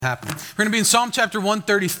happen. We're going to be in Psalm chapter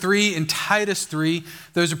 133 and Titus 3.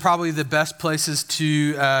 Those are probably the best places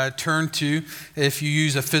to turn to if you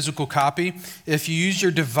use a physical copy. If you use your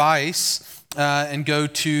device and go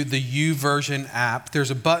to the YouVersion app, there's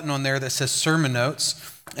a button on there that says Sermon Notes.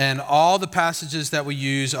 And all the passages that we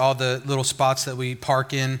use, all the little spots that we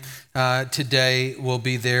park in today will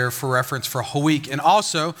be there for reference for a whole week. And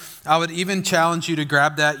also, I would even challenge you to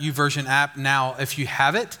grab that YouVersion app now if you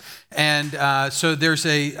have it. And so there's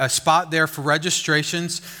a spot there for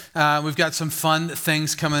registrations. We've got some fun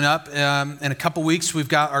things coming up. In a couple weeks, we've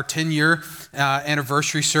got our 10-year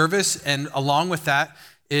anniversary service. And along with that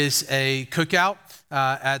is a cookout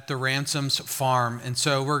at the Ransom's farm. And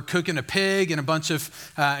so we're cooking a pig and a bunch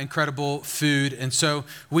of incredible food. And so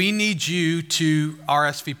we need you to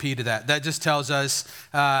RSVP to that. That just tells us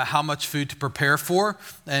how much food to prepare for.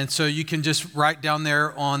 And so you can just write down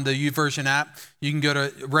there on the YouVersion app. You can go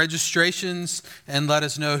to registrations and let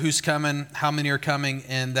us know who's coming, how many are coming,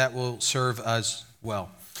 and that will serve us well.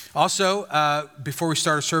 Also, before we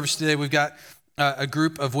start our service today, we've got a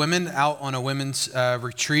group of women out on a women's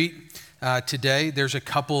retreat. Today, there's a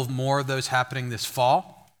couple more of those happening this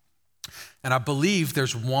fall. And I believe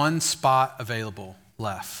there's one spot available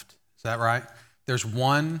left. Is that right? There's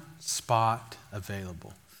one spot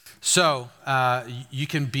available. So you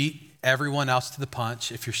can beat everyone else to the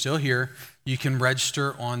punch. If you're still here, you can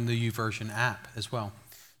register on the YouVersion app as well.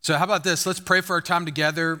 So how about this? Let's pray for our time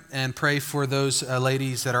together and pray for those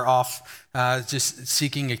ladies that are off just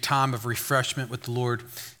seeking a time of refreshment with the Lord.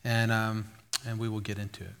 And we will get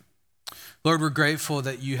into it. Lord, we're grateful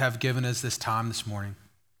that you have given us this time this morning.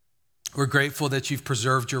 We're grateful that you've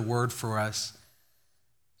preserved your word for us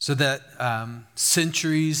so that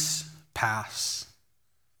centuries pass,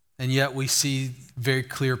 and yet we see very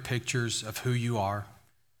clear pictures of who you are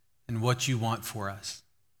and what you want for us.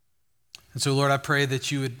 And so, Lord, I pray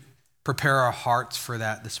that you would prepare our hearts for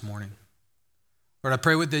that this morning. Lord, I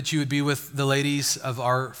pray that you would be with the ladies of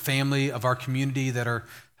our family, of our community that are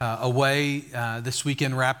away this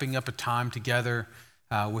weekend, wrapping up a time together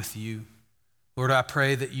with you. Lord, I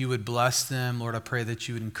pray that you would bless them. Lord, I pray that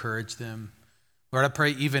you would encourage them. Lord, I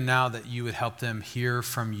pray even now that you would help them hear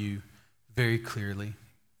from you very clearly.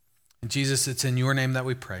 And Jesus, it's in your name that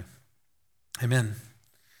we pray. Amen.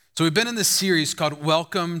 So we've been in this series called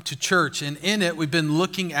Welcome to Church, and in it we've been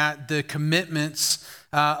looking at the commitments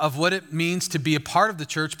of what it means to be a part of the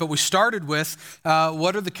church, but we started with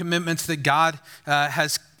what are the commitments that God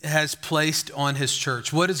has placed on his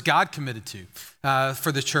church? What is God committed to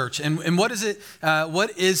for the church? And what is it?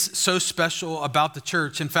 What is so special about the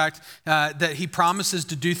church? In fact, that he promises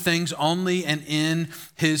to do things only and in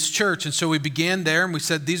his church. And so we began there and we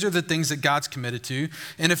said, these are the things that God's committed to.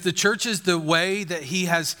 And if the church is the way that he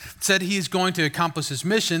has said he is going to accomplish his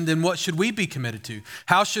mission, then what should we be committed to?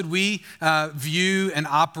 How should we view and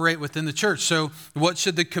operate within the church? So what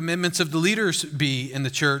should the commitments of the leaders be in the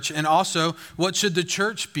church? And also, what should the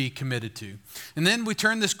church be committed to? And then we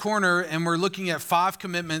turn this corner and we're looking at 5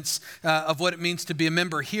 commitments of what it means to be a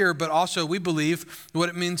member here, but also we believe what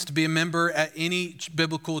it means to be a member at any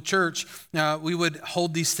biblical church. We would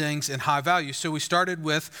hold these things in high value. So we started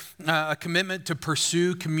with a commitment to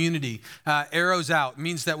pursue community. Arrows out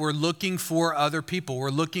means that we're looking for other people. We're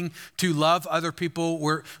looking to love other people.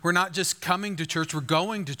 We're not just coming to church, we're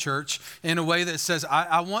going to church in a way that says,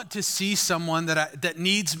 I want to see someone that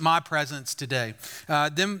needs my presence today.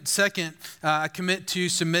 Then second, I commit to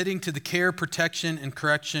submitting to the care, protection, and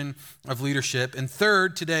correction of leadership. And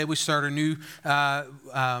third, today we start a new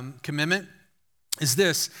commitment, is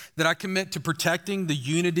this, that I commit to protecting the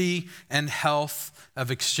unity and health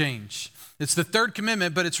of exchange. It's the third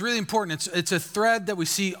commitment, but it's really important. It's a thread that we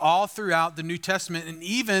see all throughout the New Testament and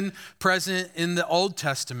even present in the Old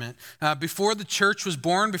Testament. Before the church was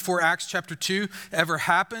born, before Acts chapter 2 ever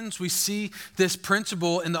happens, we see this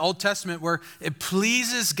principle in the Old Testament where it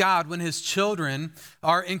pleases God when his children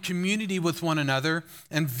are in community with one another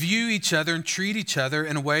and view each other and treat each other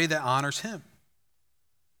in a way that honors him.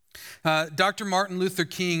 Dr. Martin Luther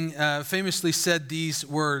King famously said these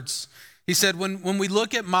words. He said, when we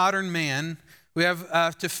look at modern man, we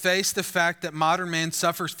have to face the fact that modern man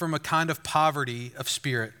suffers from a kind of poverty of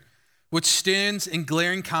spirit, which stands in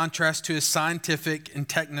glaring contrast to his scientific and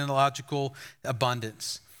technological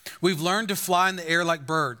abundance. We've learned to fly in the air like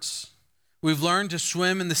birds. We've learned to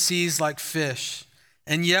swim in the seas like fish.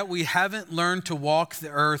 And yet we haven't learned to walk the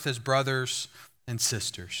earth as brothers and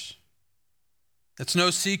sisters. It's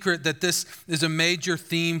no secret that this is a major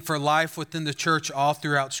theme for life within the church all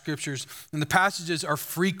throughout scriptures. And the passages are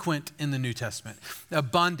frequent in the New Testament,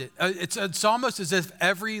 abundant. It's almost as if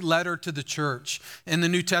every letter to the church in the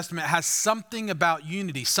New Testament has something about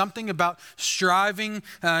unity, something about striving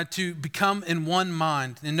to become in one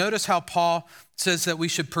mind. And notice how Paul says that we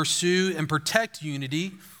should pursue and protect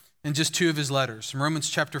unity in just two of his letters. In Romans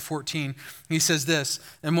chapter 14, he says this,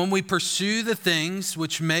 "And when we pursue the things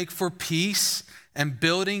which make for peace and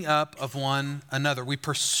building up of one another," we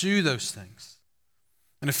pursue those things.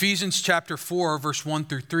 In Ephesians chapter 4, verse 1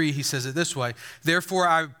 through 3, he says it this way, "Therefore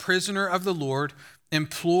I, prisoner of the Lord,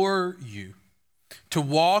 implore you to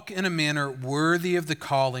walk in a manner worthy of the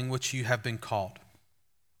calling which you have been called."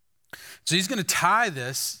 So he's going to tie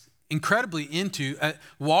this incredibly into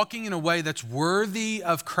walking in a way that's worthy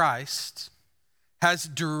of Christ, has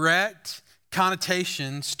direct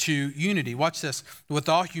connotations to unity. Watch this. "With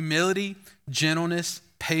all humility, gentleness,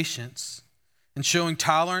 patience, and showing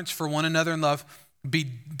tolerance for one another in love,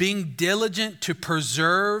 being diligent to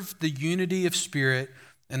preserve the unity of spirit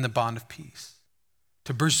and the bond of peace."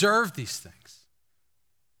 To preserve these things.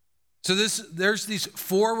 So there's these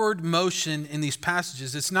forward motion in these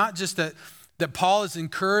passages. It's not just that Paul is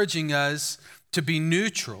encouraging us to be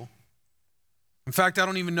neutral. In fact, I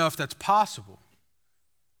don't even know if that's possible.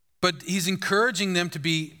 But he's encouraging them to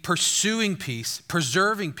be pursuing peace,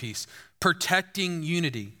 preserving peace, protecting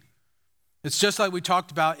unity. It's just like we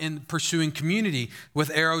talked about in pursuing community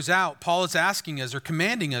with arrows out. Paul is asking us or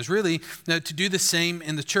commanding us really to do the same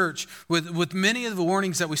in the church. With many of the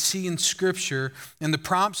warnings that we see in Scripture and the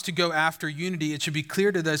prompts to go after unity, it should be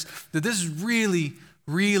clear to us that this is really,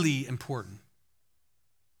 really important.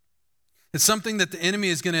 It's something that the enemy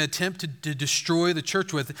is going to attempt to destroy the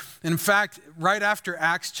church with. And in fact, right after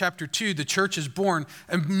Acts chapter 2, the church is born.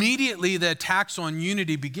 Immediately the attacks on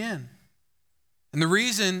unity begin. And the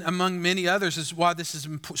reason, among many others, is why this is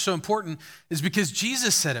so important is because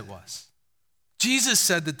Jesus said it was. Jesus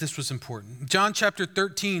said that this was important. John chapter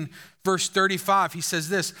 13, verse 35, he says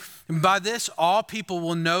this, "And by this all people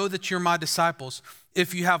will know that you're my disciples,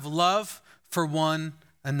 if you have love for one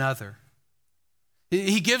another."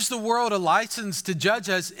 He gives the world a license to judge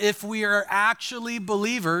us if we are actually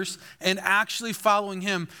believers and actually following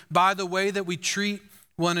him by the way that we treat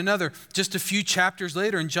one another. Just a few chapters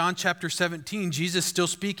later in John chapter 17, Jesus still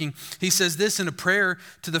speaking. He says this in a prayer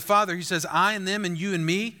to the Father. He says, "I and them and you and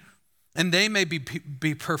me, and they may be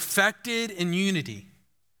perfected in unity,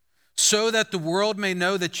 so that the world may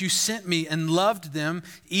know that you sent me and loved them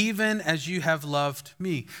even as you have loved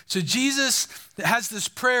me." So Jesus has this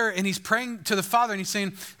prayer and he's praying to the Father and he's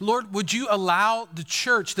saying, "Lord, would you allow the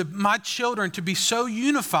church, my children, to be so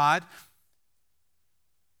unified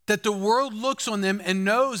that the world looks on them and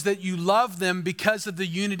knows that you love them because of the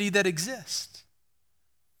unity that exists?"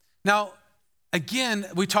 Now, again,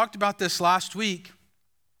 we talked about this last week.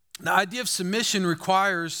 The idea of submission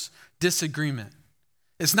requires disagreement.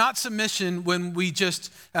 It's not submission when we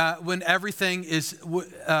just, when everything is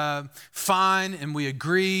fine and we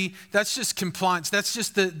agree. That's just compliance. That's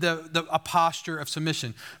just a posture of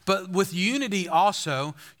submission. But with unity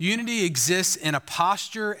also, unity exists in a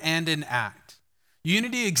posture and an act.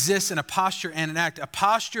 Unity exists in a posture and an act. A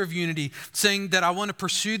posture of unity saying that I want to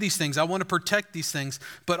pursue these things. I want to protect these things.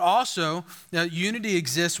 But also, unity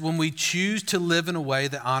exists when we choose to live in a way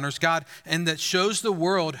that honors God and that shows the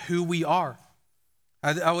world who we are.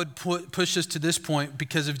 I would push us to this point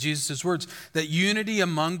because of Jesus' words, that unity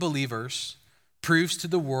among believers proves to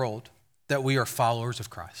the world that we are followers of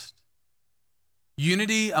Christ.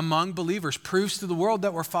 Unity among believers proves to the world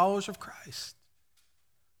that we're followers of Christ.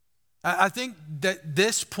 I think that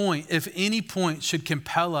this point, if any point, should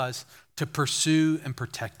compel us to pursue and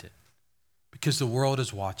protect it because the world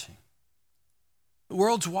is watching. The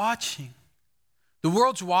world's watching. The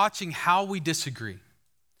world's watching how we disagree.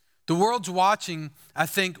 The world's watching, I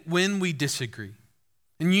think, when we disagree.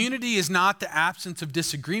 And unity is not the absence of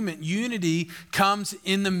disagreement. Unity comes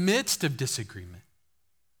in the midst of disagreement.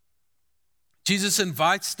 Jesus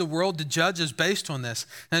invites the world to judge us based on this.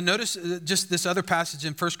 And notice just this other passage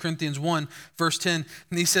in 1 Corinthians 1, verse 10.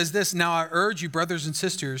 And he says this, "Now I urge you, brothers and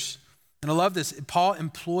sisters," and I love this, Paul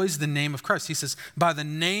employs the name of Christ. He says, "By the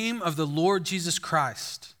name of the Lord Jesus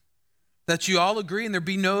Christ, that you all agree and there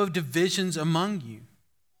be no divisions among you,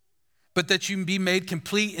 but that you be made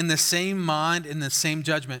complete in the same mind, in the same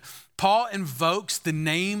judgment." Paul invokes the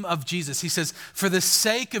name of Jesus. He says, for the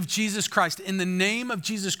sake of Jesus Christ, in the name of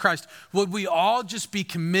Jesus Christ, would we all just be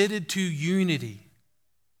committed to unity?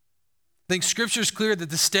 I think Scripture is clear that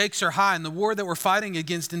the stakes are high, and the war that we're fighting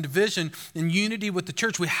against in division and unity with the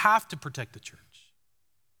church, we have to protect the church.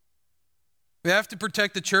 We have to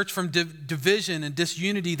protect the church from division and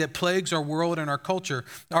disunity that plagues our world and our culture.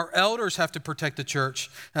 Our elders have to protect the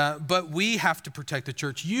church, but we have to protect the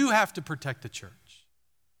church. You have to protect the church.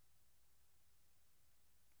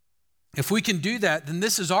 If we can do that, then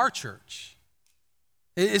this is our church.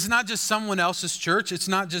 It's not just someone else's church. It's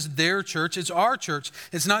not just their church. It's our church.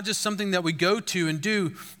 It's not just something that we go to and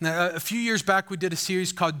do. Now, a few years back, we did a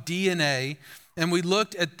series called DNA, and we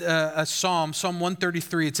looked at a Psalm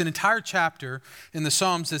 133. It's an entire chapter in the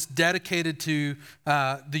Psalms that's dedicated to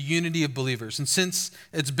the unity of believers. And since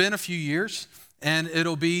it's been a few years, and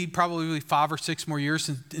it'll be probably 5 or 6 more years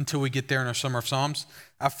until we get there in our Summer of Psalms,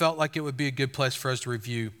 I felt like it would be a good place for us to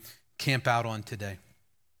review, camp out on today.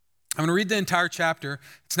 I'm going to read the entire chapter.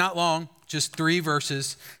 It's not long, just 3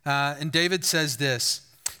 verses. And David says this,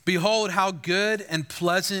 "Behold, how good and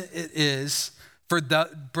pleasant it is for the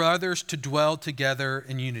brothers to dwell together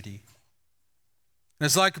in unity. And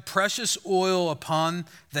it's like a precious oil upon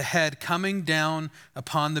the head, coming down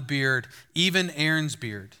upon the beard, even Aaron's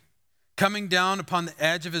beard, coming down upon the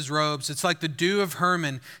edge of his robes. It's like the dew of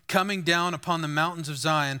Hermon coming down upon the mountains of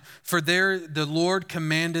Zion. For there the Lord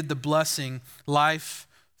commanded the blessing, life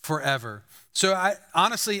forever." So I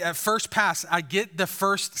honestly, at first pass, I get the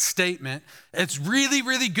first statement. It's really,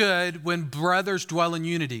 really good when brothers dwell in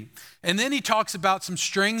unity. And then he talks about some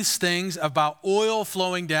strange things about oil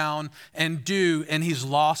flowing down and dew, and he's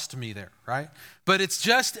lost me there, right? But it's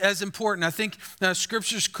just as important. I think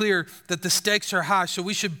Scripture's clear that the stakes are high, so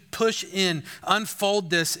we should push in, unfold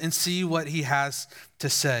this, and see what he has to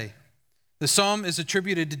say. The psalm is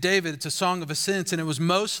attributed to David. It's a song of ascents, and it was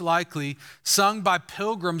most likely sung by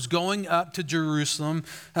pilgrims going up to Jerusalem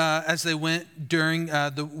as they went during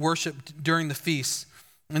the worship, during the feasts.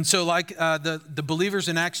 And so like the believers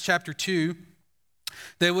in Acts chapter 2,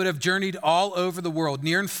 they would have journeyed all over the world,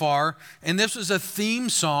 near and far, and this was a theme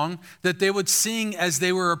song that they would sing as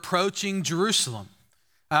they were approaching Jerusalem.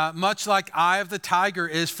 Much like Eye of the Tiger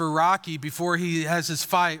is for Rocky before he has his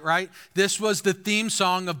fight, right? This was the theme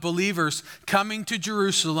song of believers coming to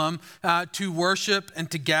Jerusalem to worship and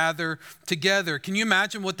to gather together. Can you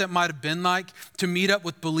imagine what that might have been like to meet up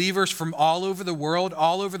with believers from all over the world,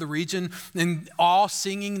 all over the region, and all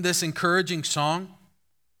singing this encouraging song?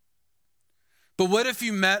 But what if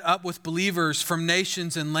you met up with believers from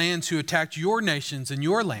nations and lands who attacked your nations and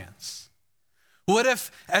your lands? What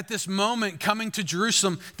if at this moment coming to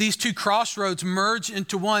Jerusalem, these two crossroads merge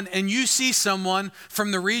into one and you see someone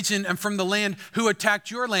from the region and from the land who attacked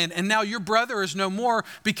your land, and now your brother is no more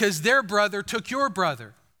because their brother took your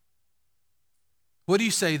brother? What do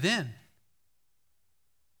you say then?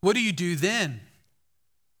 What do you do then?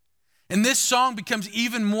 And this song becomes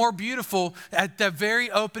even more beautiful at the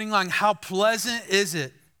very opening line. How pleasant is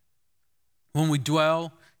it when we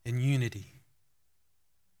dwell in unity?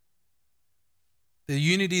 The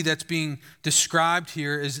unity that's being described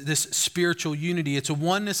here is this spiritual unity. It's a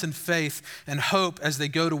oneness in faith and hope as they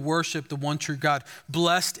go to worship the one true God,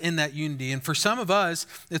 blessed in that unity. And for some of us,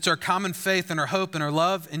 it's our common faith and our hope and our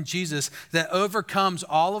love in Jesus that overcomes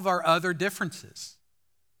all of our other differences,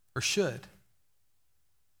 or should.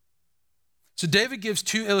 So David gives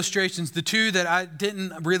 2 illustrations, the 2 that I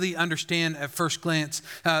didn't really understand at first glance,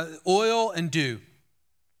 oil and dew.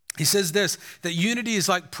 He says this, that unity is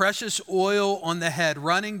like precious oil on the head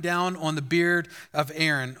running down on the beard of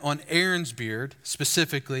Aaron, on Aaron's beard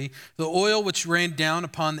specifically, the oil which ran down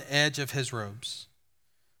upon the edge of his robes.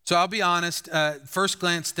 So I'll be honest, first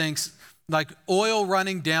glance thinks like oil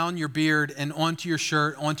running down your beard and onto your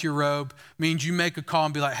shirt, onto your robe, means you make a call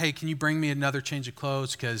and be like, hey, can you bring me another change of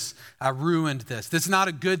clothes because I ruined this. That's not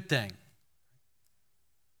a good thing.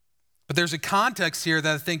 But there's a context here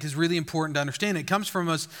that I think is really important to understand. It comes from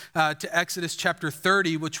us to Exodus chapter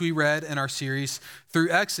 30, which we read in our series through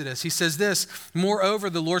Exodus. He says this, "Moreover,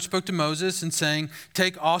 the Lord spoke to Moses and saying,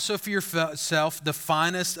 take also for yourself the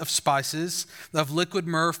finest of spices, of liquid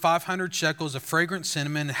myrrh, 500 shekels of fragrant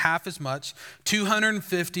cinnamon, half as much,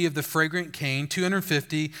 250 of the fragrant cane,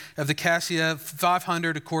 250 of the cassia,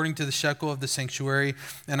 500 according to the shekel of the sanctuary,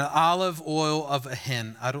 and an olive oil of a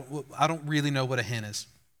hin." I don't really know what a hin is.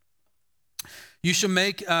 "You shall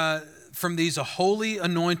make from these a holy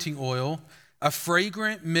anointing oil, a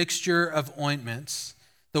fragrant mixture of ointments,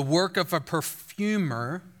 the work of a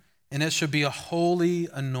perfumer, and it shall be a holy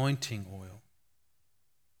anointing oil."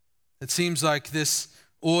 It seems like this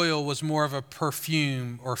oil was more of a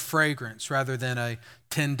perfume or fragrance rather than a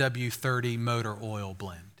 10W30 motor oil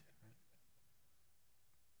blend.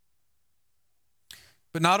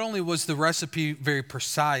 But not only was the recipe very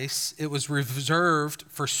precise, it was reserved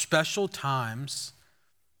for special times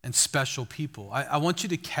and special people. I want you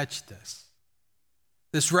to catch this.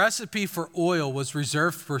 This recipe for oil was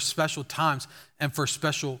reserved for special times and for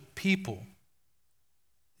special people.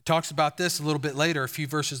 It talks about this a little bit later, a few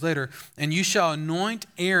verses later. And you shall anoint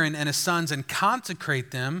Aaron and his sons and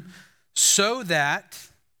consecrate them so that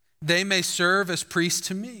they may serve as priests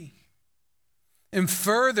to me. And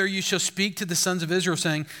further, you shall speak to the sons of Israel,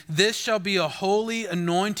 saying, this shall be a holy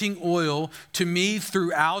anointing oil to me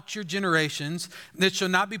throughout your generations. It shall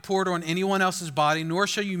not be poured on anyone else's body, nor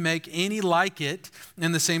shall you make any like it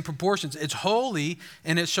in the same proportions. It's holy,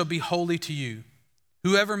 and it shall be holy to you.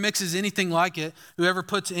 Whoever mixes anything like it, whoever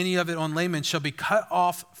puts any of it on laymen, shall be cut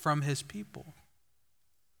off from his people.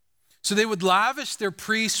 So they would lavish their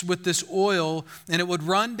priests with this oil, and it would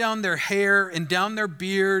run down their hair and down their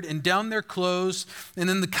beard and down their clothes. And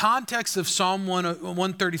in the context of Psalm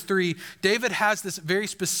 133, David has this very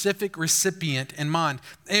specific recipient in mind,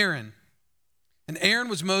 Aaron. And Aaron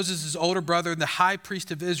was Moses' older brother, the high priest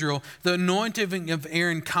of Israel. The anointing of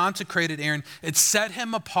Aaron consecrated Aaron. It set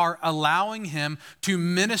him apart, allowing him to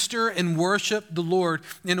minister and worship the Lord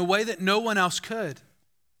in a way that no one else could.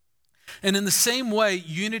 And in the same way,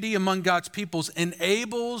 unity among God's peoples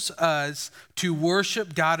enables us to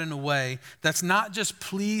worship God in a way that's not just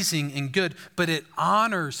pleasing and good, but it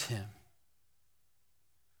honors him.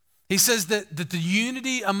 He says that the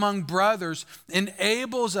unity among brothers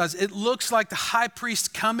enables us. It looks like the high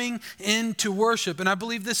priest coming into worship. And I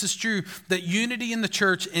believe this is true, that unity in the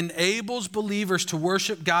church enables believers to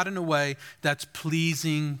worship God in a way that's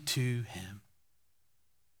pleasing to him.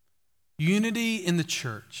 Unity in the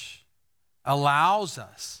church allows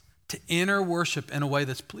us to enter worship in a way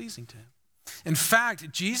that's pleasing to him. In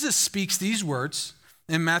fact, Jesus speaks these words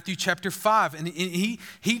in Matthew chapter 5, and he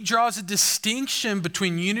draws a distinction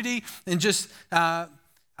between unity and just, I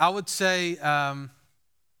would say,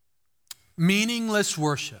 meaningless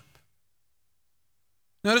worship.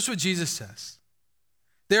 Notice what Jesus says.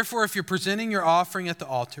 Therefore, if you're presenting your offering at the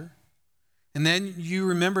altar, and then you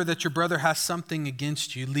remember that your brother has something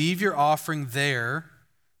against you, leave your offering there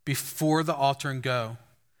before the altar and go.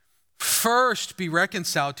 First be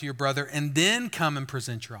reconciled to your brother and then come and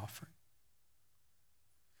present your offering.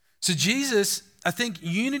 So Jesus, I think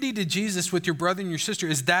unity to Jesus with your brother and your sister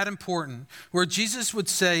is that important, where Jesus would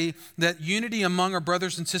say that unity among our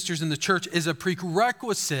brothers and sisters in the church is a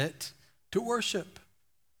prerequisite to worship.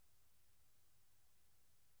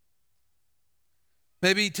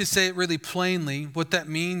 Maybe to say it really plainly, what that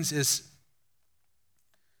means is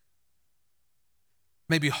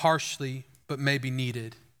maybe harshly, but maybe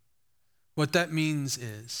needed. What that means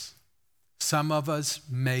is some of us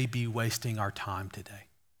may be wasting our time today.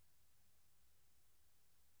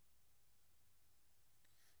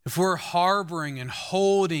 If we're harboring and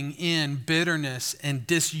holding in bitterness and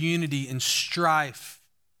disunity and strife,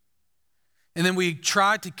 and then we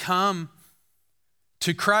try to come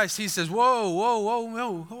to Christ, he says,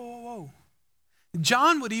 whoa.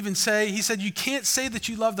 John would even say, he said, you can't say that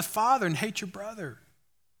you love the Father and hate your brother.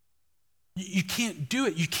 You can't do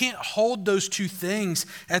it. You can't hold those two things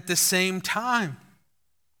at the same time.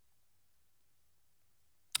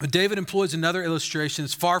 But David employs another illustration.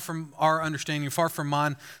 It's far from our understanding, far from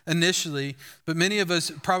mine initially, but many of us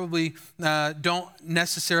probably don't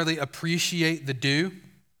necessarily appreciate the dew.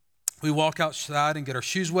 We walk outside and get our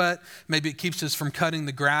shoes wet. Maybe it keeps us from cutting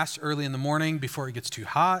the grass early in the morning before it gets too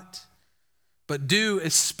hot. But dew,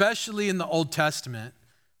 especially in the Old Testament,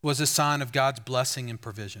 was a sign of God's blessing and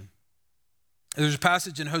provision. There's a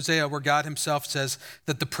passage in Hosea where God himself says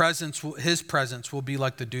that his presence will be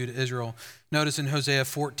like the dew to Israel. Notice in Hosea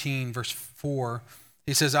 14, verse 4,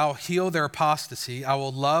 he says, I'll heal their apostasy. I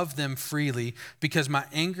will love them freely because my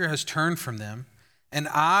anger has turned from them, and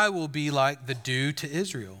I will be like the dew to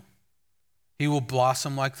Israel. He will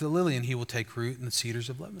blossom like the lily, and he will take root in the cedars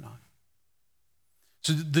of Lebanon.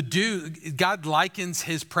 So the dew, God likens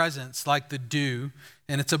his presence like the dew,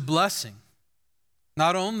 and it's a blessing.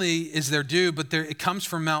 Not only is there dew, but it comes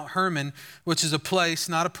from Mount Hermon, which is a place,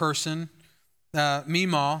 not a person.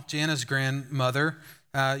 Meemaw, Jana's grandmother,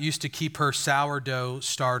 used to keep her sourdough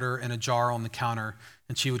starter in a jar on the counter,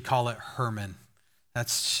 and she would call it Hermon. That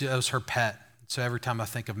was her pet. So every time I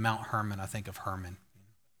think of Mount Hermon, I think of Hermon.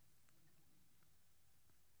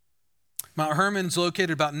 Mount Hermon is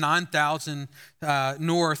located about 9,000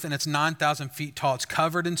 north, and it's 9,000 feet tall. It's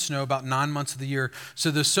covered in snow about 9 months of the year.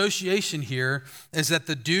 So the association here is that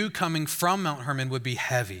the dew coming from Mount Hermon would be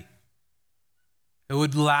heavy. It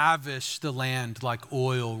would lavish the land like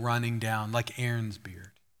oil running down, like Aaron's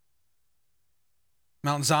beard.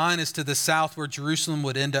 Mount Zion is to the south where Jerusalem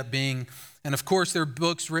would end up being. And of course, there are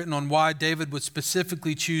books written on why David would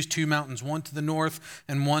specifically choose two mountains, one to the north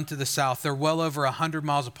and one to the south. They're well over 100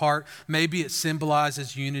 miles apart. Maybe it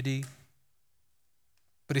symbolizes unity.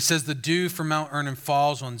 But he says the dew from Mount Hermon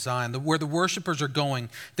falls on Zion. Where the worshipers are going,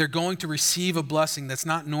 they're going to receive a blessing that's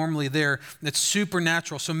not normally there, that's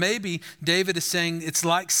supernatural. So maybe David is saying it's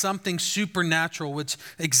like something supernatural, which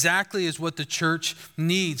exactly is what the church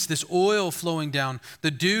needs. This oil flowing down,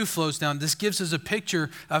 the dew flows down. This gives us a picture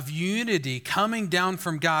of unity coming down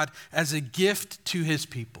from God as a gift to his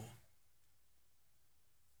people.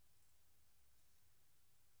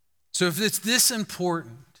 So if it's this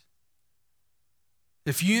important,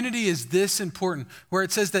 if unity is this important, where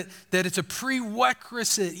it says that it's a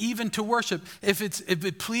prerequisite even to worship, if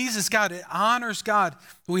it pleases God, it honors God,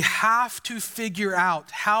 we have to figure out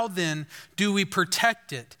how then do we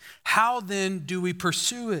protect it? How then do we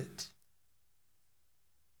pursue it?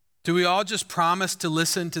 Do we all just promise to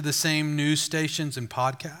listen to the same news stations and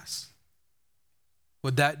podcasts?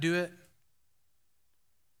 Would that do it?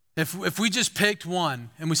 If we just picked one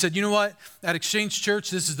and we said, you know what, at Exchange Church,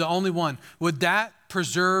 this is the only one, would that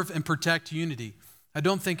preserve and protect unity? I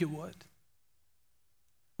don't think it would.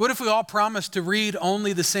 What if we all promised to read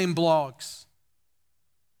only the same blogs?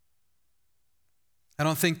 I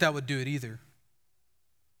don't think that would do it either.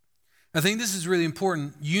 I think this is really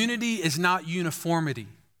important. Unity is not uniformity.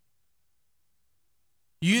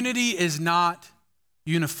 Unity is not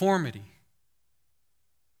uniformity.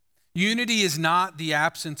 Unity is not the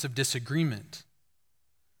absence of disagreement.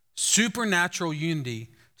 Supernatural unity,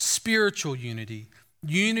 spiritual unity,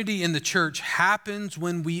 unity in the church happens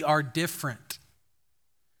when we are different.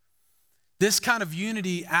 This kind of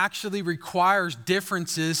unity actually requires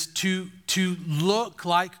differences to look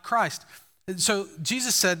like Christ. So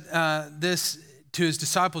Jesus said this to his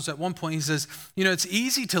disciples at one point. He says, you know, it's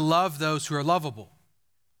easy to love those who are lovable.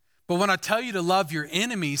 But when I tell you to love your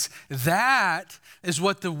enemies, that is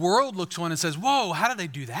what the world looks on and says, whoa, how do they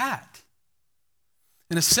do that?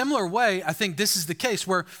 In a similar way, I think this is the case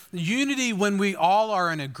where unity, when we all are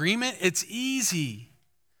in agreement, it's easy.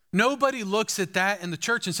 Nobody looks at that in the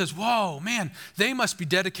church and says, whoa, man, they must be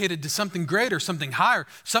dedicated to something greater, something higher,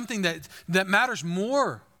 something that matters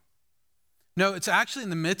more. No, it's actually in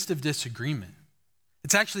the midst of disagreement.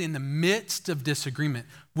 It's actually in the midst of disagreement,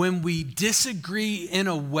 when we disagree in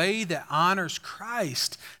a way that honors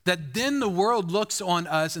Christ, that then the world looks on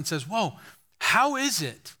us and says, whoa, how is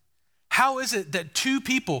it? How is it that two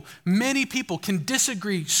people, many people, can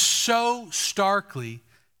disagree so starkly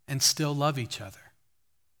and still love each other?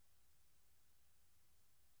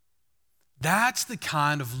 That's the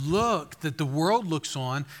kind of look that the world looks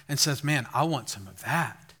on and says, man, I want some of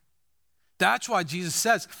that. That's why Jesus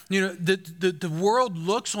says, you know, the world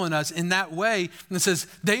looks on us in that way and says,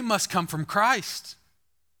 they must come from Christ.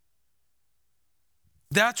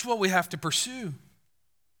 That's what we have to pursue.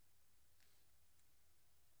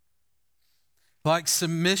 Like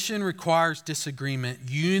submission requires disagreement,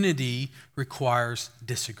 unity requires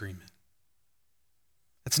disagreement.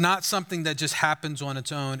 It's not something that just happens on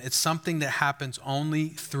its own. It's something that happens only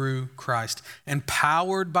through Christ,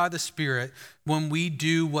 empowered by the Spirit when we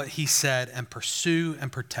do what he said and pursue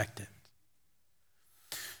and protect it.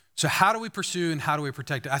 So how do we pursue and how do we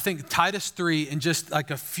protect it? I think Titus 3, in just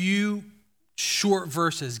like a few short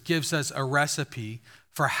verses, gives us a recipe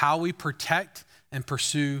for how we protect and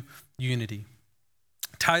pursue unity.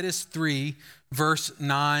 Titus 3, verse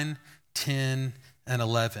 9, 10, and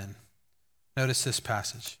 11. Notice this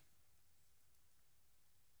passage.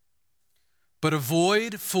 But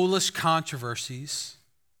avoid foolish controversies,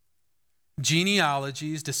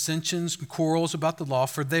 genealogies, dissensions, and quarrels about the law,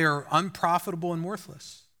 for they are unprofitable and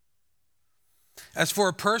worthless. As for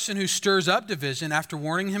a person who stirs up division after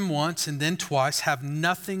warning him once and then twice, have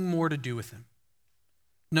nothing more to do with him.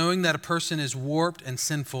 Knowing that a person is warped and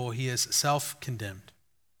sinful, he is self-condemned.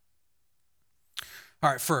 All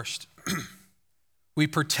right, first, we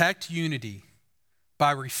protect unity by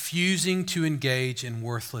refusing to engage in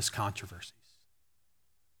worthless controversies.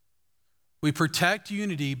 We protect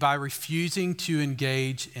unity by refusing to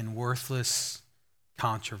engage in worthless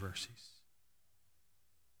controversies.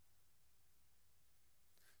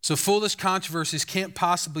 So foolish controversies can't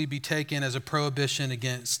possibly be taken as a prohibition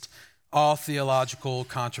against all theological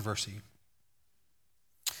controversy.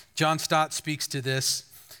 John Stott speaks to this.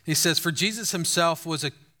 He says, for Jesus himself was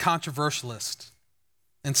a controversialist.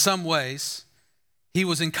 In some ways, He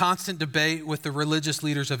was in constant debate with the religious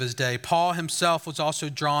leaders of his day. Paul himself was also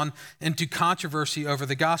drawn into controversy over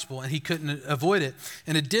the gospel, and he couldn't avoid it.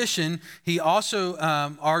 In addition, he also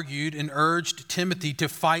argued and urged Timothy to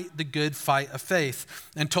fight the good fight of faith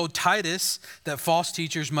and told Titus that false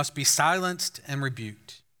teachers must be silenced and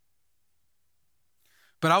rebuked.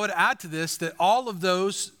 But I would add to this that all of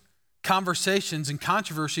those conversations and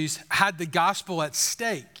controversies had the gospel at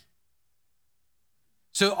stake.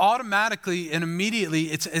 So automatically and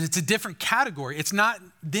immediately, it's a different category. It's not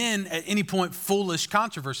then at any point foolish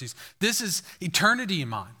controversies. This is eternity in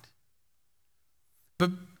mind.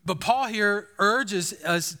 But Paul here urges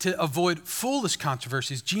us to avoid foolish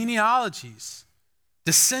controversies, genealogies,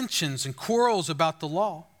 dissensions, and quarrels about the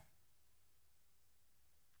law.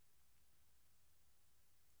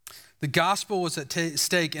 The gospel was at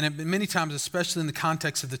stake, and many times, especially in the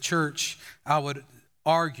context of the church, I would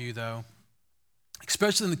argue, though,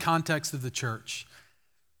 especially in the context of the church,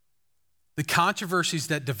 the controversies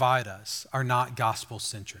that divide us are not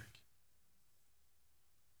gospel-centric.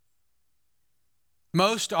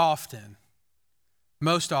 Most often,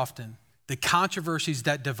 the controversies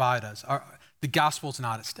that divide us are the gospel's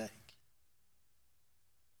not at stake.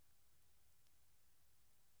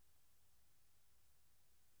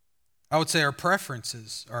 I would say our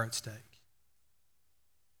preferences are at stake.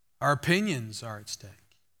 Our opinions are at stake.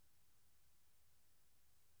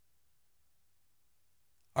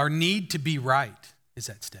 Our need to be right is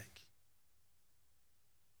at stake.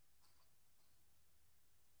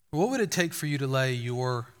 What would it take for you to lay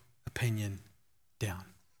your opinion down?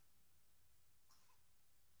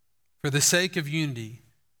 For the sake of unity,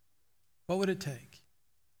 what would it take?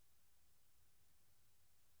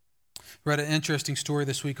 I read an interesting story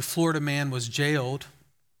this week. A Florida man was jailed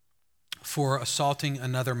for assaulting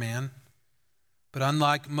another man. But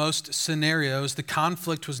unlike most scenarios, the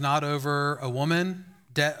conflict was not over a woman,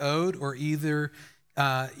 debt owed, or even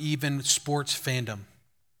sports fandom.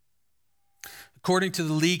 According to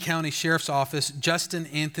the Lee County Sheriff's Office, Justin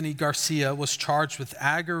Anthony Garcia was charged with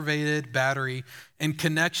aggravated battery in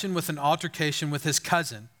connection with an altercation with his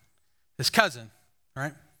cousin,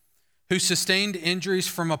 right, who sustained injuries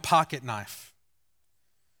from a pocket knife.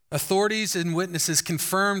 Authorities and witnesses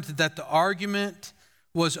confirmed that the argument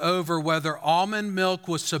was over whether almond milk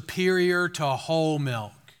was superior to whole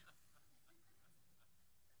milk.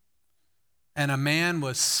 And a man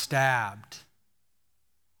was stabbed.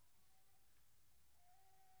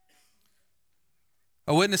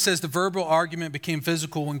 A witness says the verbal argument became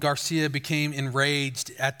physical when Garcia became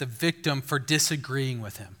enraged at the victim for disagreeing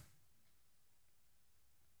with him.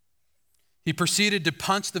 He proceeded to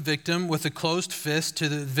punch the victim with a closed fist to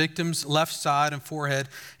the victim's left side and forehead,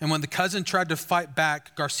 and when the cousin tried to fight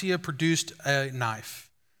back, Garcia produced a knife.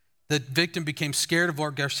 The victim became scared of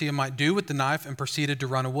what Garcia might do with the knife and proceeded to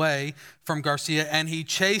run away from Garcia, and he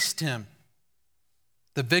chased him.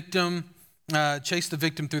 The victim chased the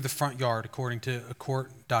victim through the front yard, according to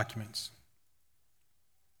court documents.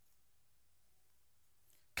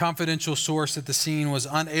 Confidential source at the scene was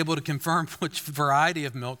unable to confirm which variety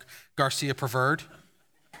of milk Garcia preferred,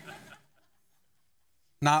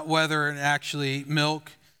 not whether actually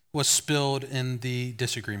milk was spilled in the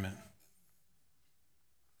disagreement.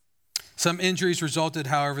 Some injuries resulted,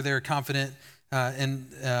 however, they are confident in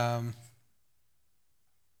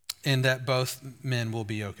that both men will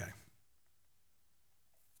be okay.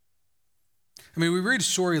 I mean, we read a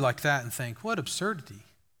story like that and think, what absurdity.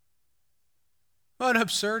 What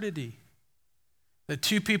absurdity that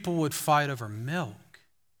two people would fight over milk.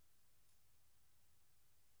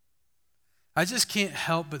 I just can't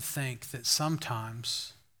help but think that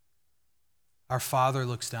sometimes our Father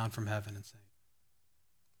looks down from heaven and says,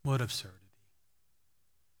 what absurdity.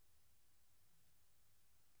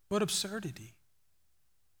 What absurdity.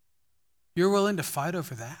 You're willing to fight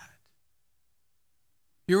over that?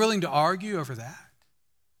 You're willing to argue over that?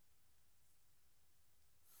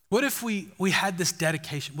 What if we had this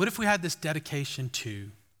dedication? What if we had this dedication to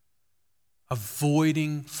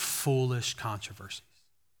avoiding foolish controversies?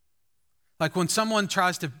 Like when someone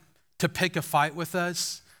tries to pick a fight with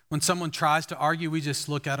us, when someone tries to argue, we just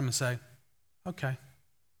look at them and say, okay.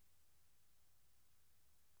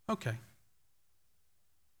 Okay.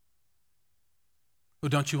 Well,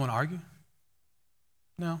 don't you want to argue?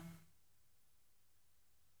 No.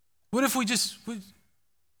 What if we just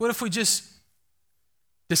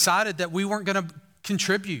decided that we weren't going to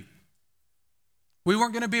contribute? We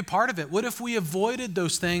weren't going to be a part of it. What if we avoided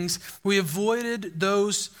those things? We avoided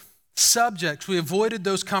those subjects. We avoided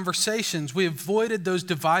those conversations. We avoided those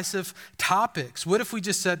divisive topics. What if we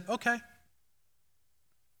just said, okay,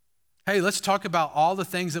 hey, let's talk about all the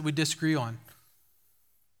things that we disagree on.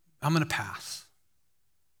 I'm going to pass.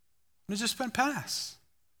 I'm just going to pass.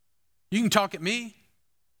 You can talk at me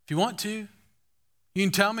if you want to. You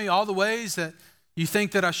can tell me all the ways that you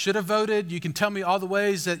think that I should have voted. You can tell me all the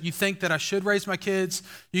ways that you think that I should raise my kids.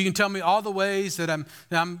 You can tell me all the ways that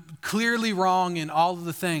I'm clearly wrong in all of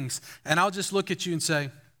the things. And I'll just look at you and say,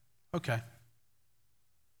 okay.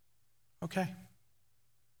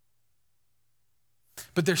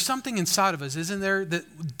 But there's something inside of us, isn't there,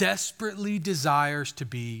 that desperately desires to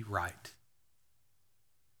be right.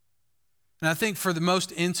 And I think for the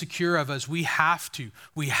most insecure of us, we have to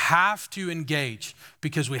engage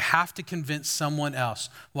because we have to convince someone else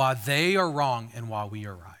why they are wrong and why we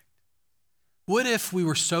are right. What if we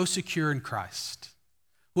were so secure in Christ?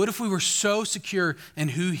 What if we were so secure in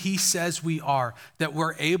who he says we are that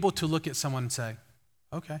we're able to look at someone and say,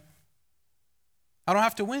 okay, I don't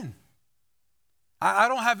have to win. I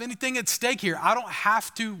don't have anything at stake here. I don't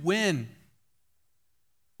have to win.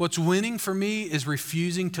 What's winning for me is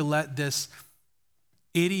refusing to let this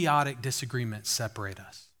idiotic disagreement separate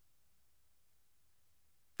us.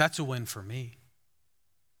 That's a win for me.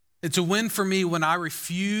 It's a win for me when I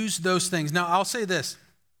refuse those things. Now, I'll say this.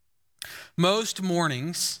 Most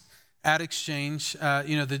mornings at Exchange,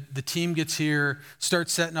 the team gets here,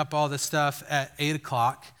 starts setting up all this stuff at 8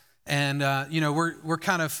 o'clock. And, we're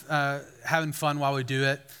kind of having fun while we do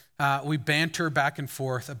it. We banter back and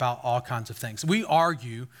forth about all kinds of things. We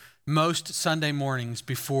argue most Sunday mornings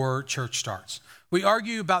before church starts. We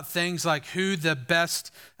argue about things like who the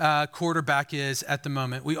best quarterback is at the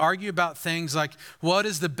moment. We argue about things like what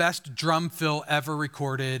is the best drum fill ever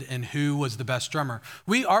recorded and who was the best drummer.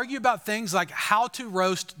 We argue about things like how to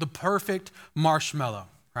roast the perfect marshmallow,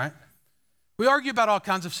 right? We argue about all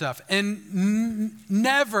kinds of stuff. And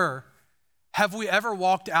never have we ever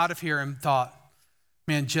walked out of here and thought,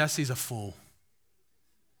 man, Jesse's a fool.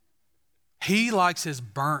 He likes his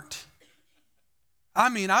burnt. I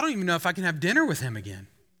mean, I don't even know if I can have dinner with him again.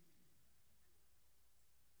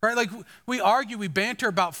 Right? Like we argue, we banter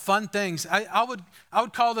about fun things. I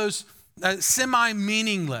would call those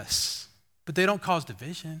semi-meaningless, but they don't cause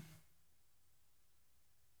division.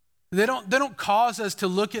 They don't cause us to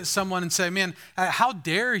look at someone and say, man, how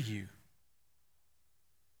dare you?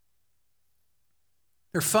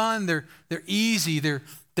 They're fun, they're easy,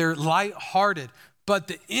 they're lighthearted. But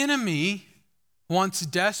the enemy wants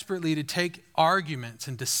desperately to take arguments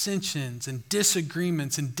and dissensions and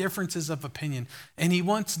disagreements and differences of opinion, and he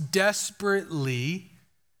wants desperately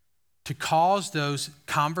to cause those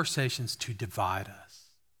conversations to divide us.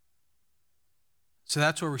 So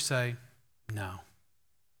that's where we say, no.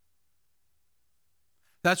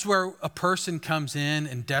 That's where a person comes in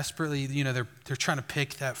and desperately, they're trying to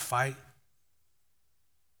pick that fight.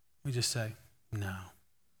 We just say, no.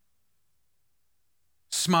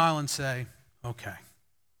 Smile and say, okay.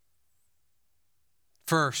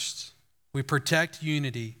 First, we protect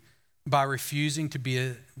unity by refusing to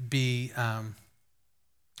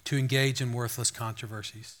to engage in worthless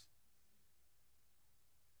controversies.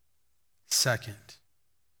 Second,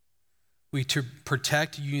 we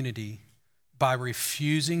protect unity by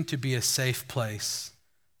refusing to be a safe place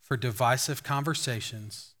for divisive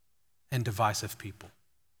conversations and divisive people.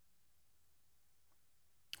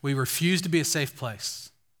 We refuse to be a safe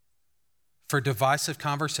place for divisive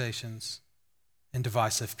conversations and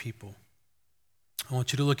divisive people. I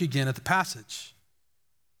want you to look again at the passage.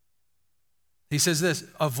 He says this,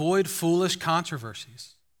 avoid foolish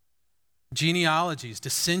controversies, genealogies,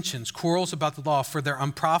 dissensions, quarrels about the law, for they're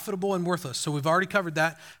unprofitable and worthless. So we've already covered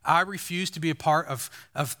that. I refuse to be a part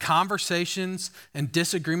of conversations and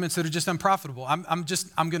disagreements that are just unprofitable. I'm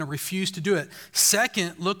going to refuse to do it.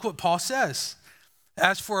 Second, look what Paul says.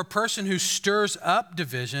 As for a person who stirs up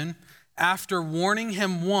division, after warning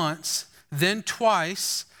him once, then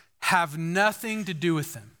twice, have nothing to do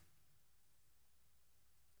with them.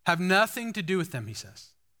 Have nothing to do with them, he says.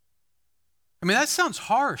 I mean, that sounds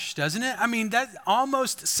harsh, doesn't it? I mean, that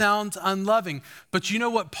almost sounds unloving. But you know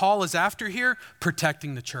what Paul is after here?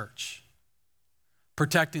 Protecting the church.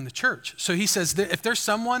 Protecting the church. So he says that if there's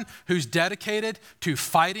someone who's dedicated to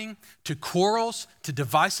fighting, to quarrels, to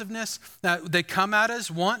divisiveness, they come at us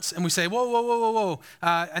once and we say, whoa.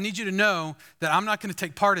 I need you to know that I'm not going to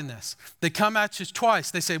take part in this. They come at us twice.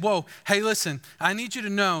 They say, whoa, hey, listen, I need you to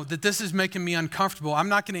know that this is making me uncomfortable. I'm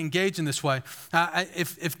not going to engage in this way.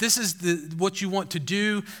 If this is what you want to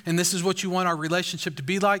do and this is what you want our relationship to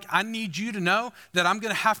be like, I need you to know that I'm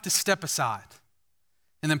going to have to step aside.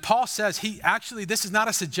 And then Paul says, this is not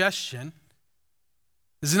a suggestion.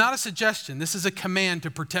 This is not a suggestion. This is a command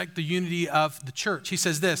to protect the unity of the church. He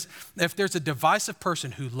says this, if there's a divisive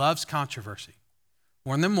person who loves controversy,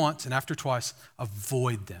 warn them once and after twice,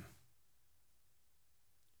 avoid them.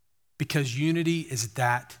 because unity is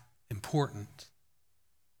that important.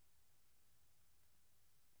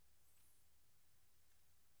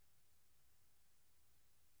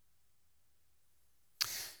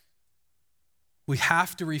 We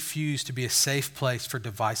have to refuse to be a safe place for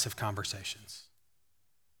divisive conversations.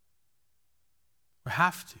 We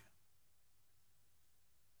have to.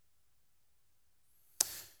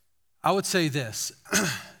 I would say this,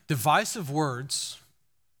 divisive words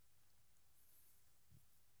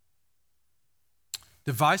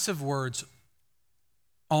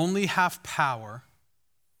only have power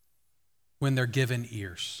when they're given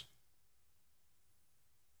ears.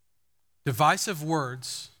 Divisive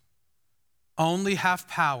words only have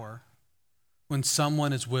power when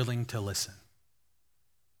someone is willing to listen.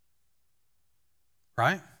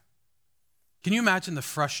 Right? Can you imagine the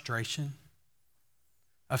frustration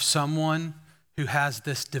of someone who has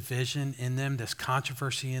this division in them, this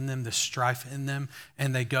controversy in them, this strife in them,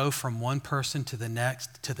 and they go from one person to the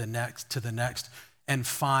next, to the next, to the next, and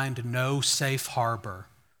find no safe harbor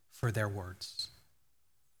for their words?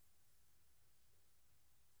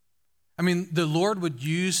 I mean, the Lord would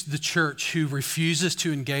use the church who refuses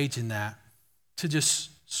to engage in that to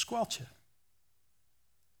just squelch it.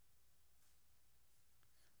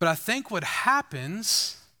 But I think what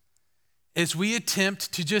happens is we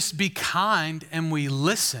attempt to just be kind and we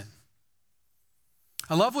listen.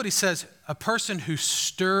 I love what he says, a person who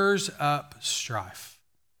stirs up strife.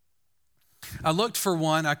 I looked for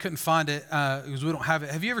one, I couldn't find it because we don't have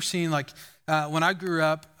it. Have you ever seen, when I grew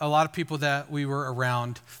up, a lot of people that we were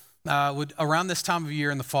around would, around this time of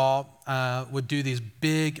year in the fall, would do these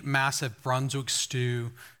big, massive Brunswick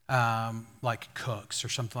stew like cooks or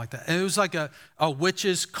something like that. And it was like a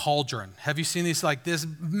witch's cauldron. Have you seen these, like this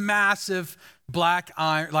massive black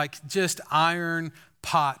iron, like just iron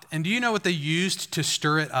pot? And do you know what they used to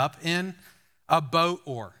stir it up in? A boat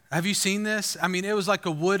oar. Have you seen this? I mean, it was like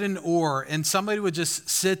a wooden oar, and somebody would just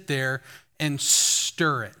sit there and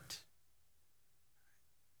stir it.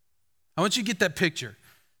 I want you to get that picture.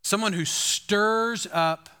 Someone who stirs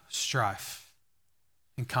up strife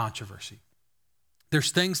and controversy.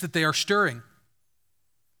 There's things that they are stirring.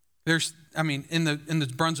 In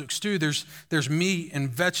the Brunswick stew, there's meat and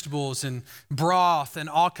vegetables and broth and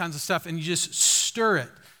all kinds of stuff, and you just stir it.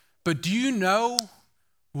 But do you know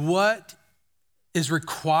what is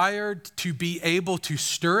required to be able to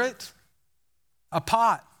stir it? A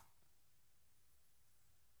pot.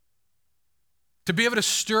 To be able to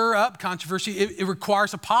stir up controversy, it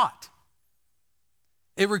requires a pot.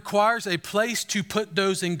 It requires a place to put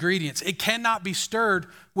those ingredients. It cannot be stirred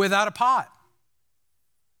without a pot.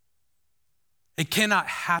 It cannot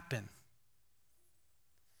happen.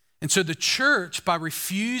 And so the church, by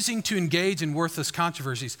refusing to engage in worthless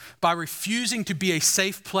controversies, by refusing to be a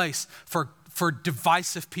safe place for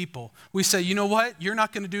divisive people, we say, you know what? You're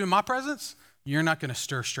not going to do in my presence? You're not going to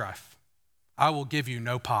stir strife. I will give you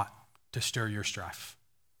no pot to stir your strife.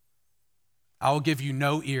 I will give you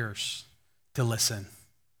no ears to listen.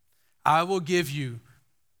 I will give you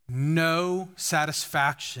no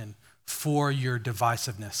satisfaction for your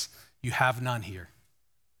divisiveness. You have none here.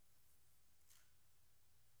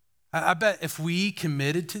 I bet if we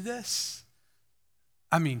committed to this,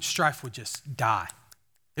 strife would just die.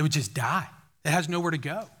 It would just die. It has nowhere to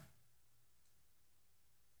go.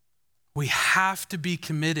 We have to be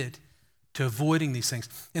committed to avoiding these things.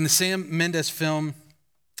 In the Sam Mendes film,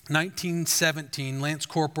 1917, Lance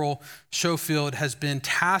Corporal Schofield has been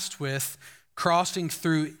tasked with crossing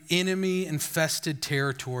through enemy-infested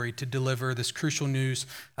territory to deliver this crucial news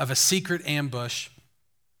of a secret ambush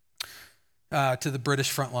to the British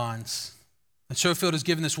front lines. And Schofield is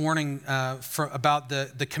given this warning about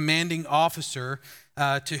the commanding officer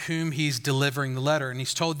to whom he's delivering the letter. And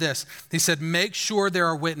he's told this. He said, make sure there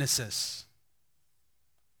are witnesses.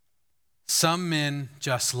 Some men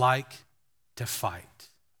just like to fight.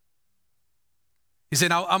 He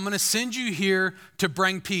said, I'm going to send you here to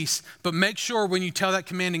bring peace, but make sure when you tell that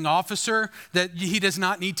commanding officer that he does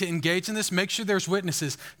not need to engage in this, make sure there's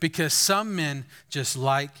witnesses, because some men just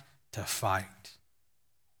like to fight.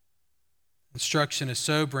 Instruction is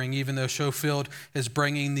sobering, even though Schofield is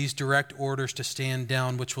bringing these direct orders to stand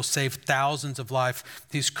down, which will save thousands of lives.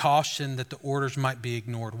 He's cautioned that the orders might be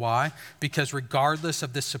ignored. Why? Because regardless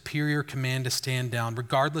of the superior command to stand down,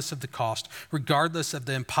 regardless of the cost, regardless of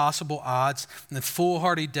the impossible odds, and the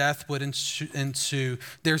foolhardy death would ensue,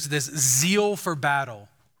 there's this zeal for battle.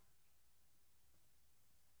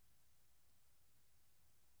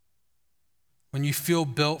 When you feel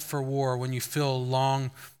built for war, when you feel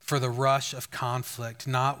long for the rush of conflict,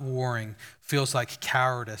 not warring feels like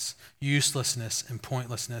cowardice, uselessness, and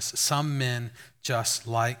pointlessness. Some men just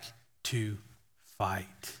like to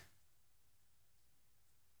fight.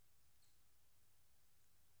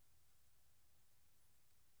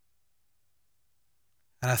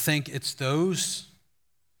 And I think it's those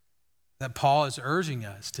that Paul is urging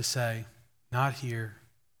us to say, not here.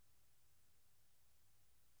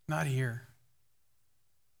 Not here.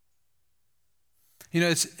 You know,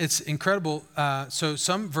 it's incredible. So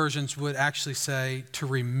some versions would actually say to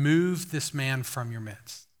remove this man from your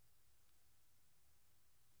midst.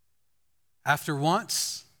 After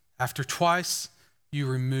once, after twice, you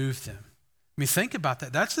remove them. I mean, think about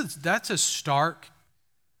that. That's a stark,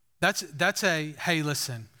 that's a, hey,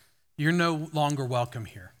 listen, you're no longer welcome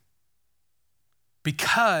here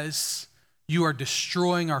because you are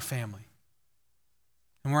destroying our family.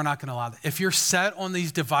 And we're not going to allow that. If you're set on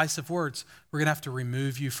these divisive words, we're going to have to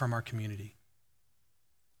remove you from our community.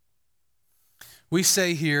 We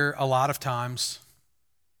say here a lot of times,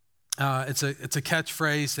 it's a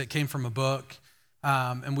catchphrase that came from a book,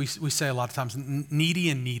 and we say a lot of times,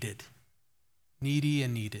 needy and needed. Needy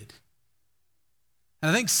and needed.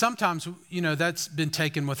 And I think sometimes, that's been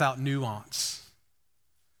taken without nuance.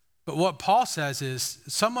 But what Paul says is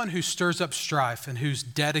someone who stirs up strife and who's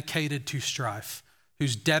dedicated to strife,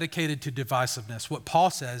 who's dedicated to divisiveness, what Paul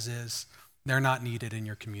says is they're not needed in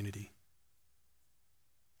your community.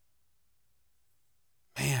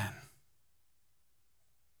 Man,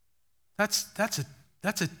 that's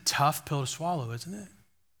a tough pill to swallow, isn't it?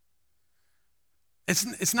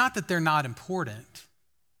 It's not that they're not important.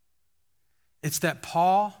 It's that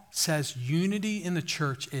Paul says unity in the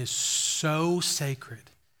church is so sacred,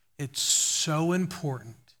 it's so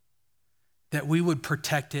important that we would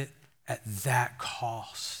protect it at that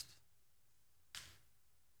cost.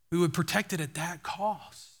 We would protect it at that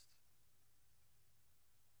cost.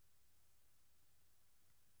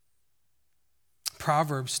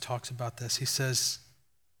 Proverbs talks about this. He says,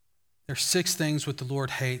 there's 6 things which the Lord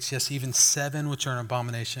hates, yes, even 7 which are an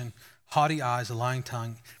abomination: haughty eyes, a lying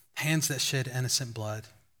tongue, hands that shed innocent blood,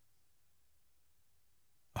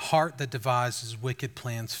 a heart that devises wicked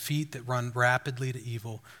plans, feet that run rapidly to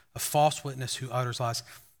evil, a false witness who utters lies.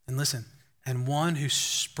 And listen, and one who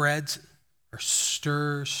spreads or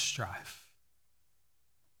stirs strife.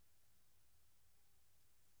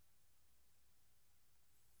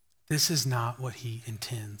 This is not what he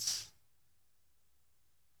intends.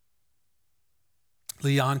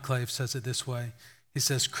 Lee Enclave says it this way. He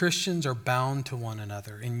says, Christians are bound to one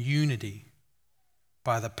another in unity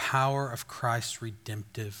by the power of Christ's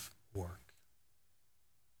redemptive work.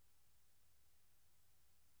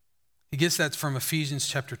 He gets that from Ephesians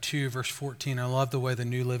chapter 2, verse 14. I love the way the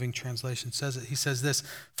New Living Translation says it. He says this,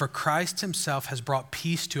 for Christ himself has brought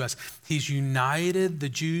peace to us. He's united the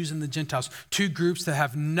Jews and the Gentiles, 2 groups that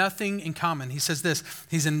have nothing in common. He says this,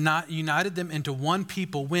 he's united them into one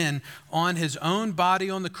people when on his own body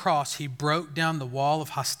on the cross, he broke down the wall of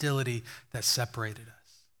hostility that separated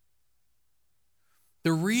us.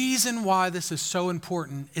 The reason why this is so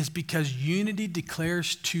important is because unity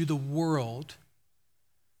declares to the world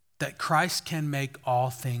that Christ can make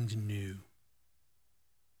all things new.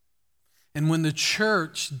 And when the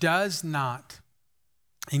church does not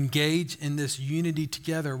engage in this unity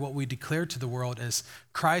together, what we declare to the world is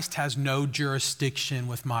Christ has no jurisdiction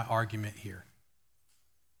with my argument here.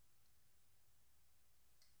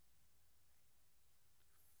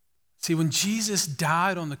 See, when Jesus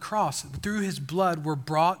died on the cross, through his blood, we're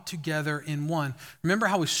brought together in one. Remember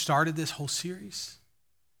how we started this whole series?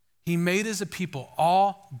 He made us a people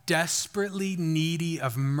all desperately needy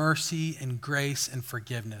of mercy and grace and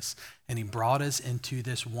forgiveness. And he brought us into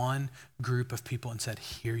this one group of people and said,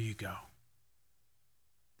 here you go.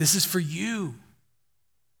 This is for you.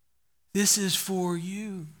 This is for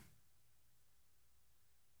you.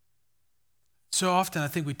 So often I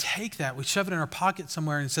think we take that, we shove it in our pocket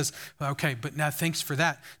somewhere and it says, okay, but now thanks for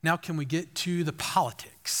that. Now can we get to the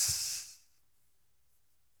politics?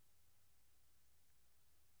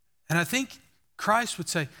 And I think Christ would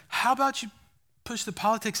say, how about you push the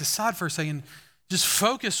politics aside for a second, just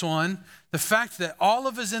focus on the fact that all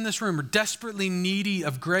of us in this room are desperately needy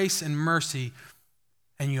of grace and mercy,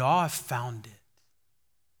 and you all have found it.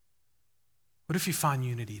 What if you find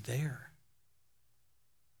unity there?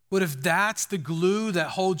 What if that's the glue that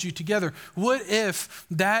holds you together? What if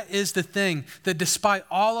that is the thing that despite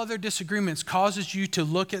all other disagreements causes you to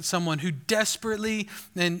look at someone who desperately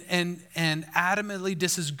and adamantly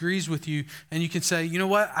disagrees with you, and you can say, you know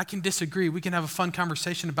what, I can disagree. We can have a fun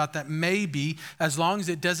conversation about that maybe, as long as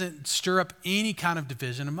it doesn't stir up any kind of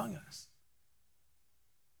division among us.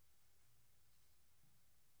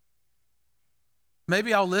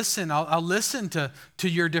 Maybe I'll listen. I'll listen to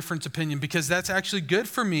your different opinion because that's actually good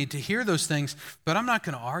for me to hear those things, but I'm not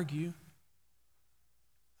going to argue.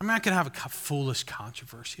 I'm not going to have a foolish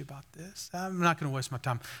controversy about this. I'm not going to waste my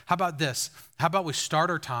time. How about this? How about we start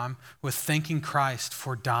our time with thanking Christ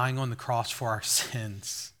for dying on the cross for our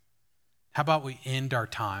sins? How about we end our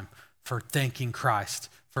time for thanking Christ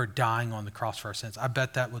for dying on the cross for our sins? I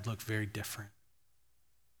bet that would look very different.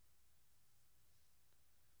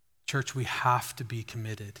 Church, we have to be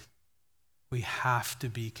committed. We have to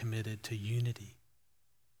be committed to unity.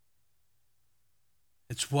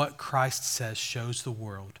 It's what Christ says shows the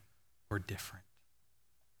world we're different.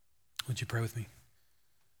 Would you pray with me?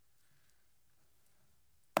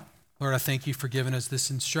 Lord, I thank you for giving us this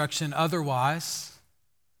instruction. Otherwise,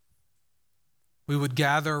 we would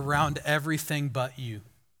gather around everything but you.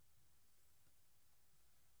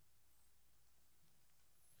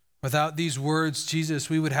 Without these words, Jesus,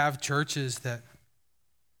 we would have churches that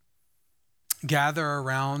gather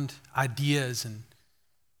around ideas and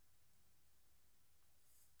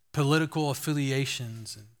political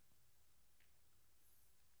affiliations and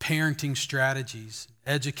parenting strategies,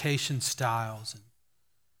 education styles, and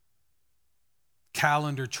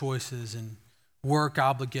calendar choices and work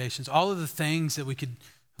obligations, all of the things that we could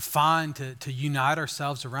find to unite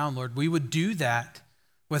ourselves around, Lord. We would do that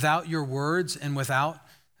without your words and without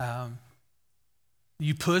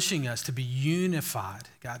you pushing us to be unified,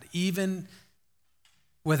 God, even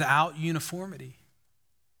without uniformity.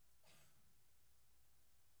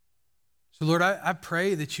 So Lord, I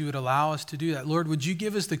pray that you would allow us to do that. Lord, would you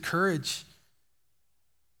give us the courage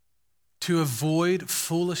to avoid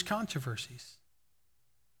foolish controversies?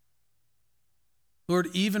 Lord,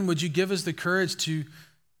 even would you give us the courage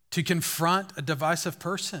to confront a divisive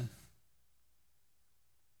person?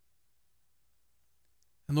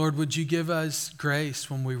 And Lord, would you give us grace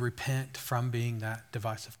when we repent from being that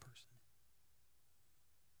divisive person?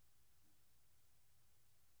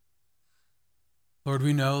 Lord,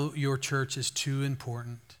 we know your church is too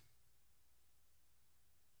important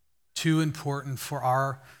for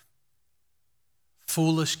our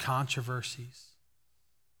foolish controversies.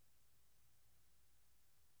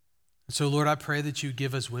 And so, Lord, I pray that you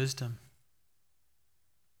give us wisdom.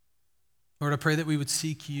 Lord, I pray that we would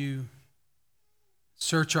seek you,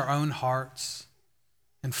 search our own hearts,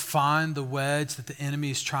 and find the wedge that the enemy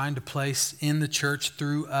is trying to place in the church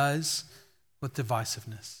through us with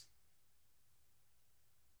divisiveness.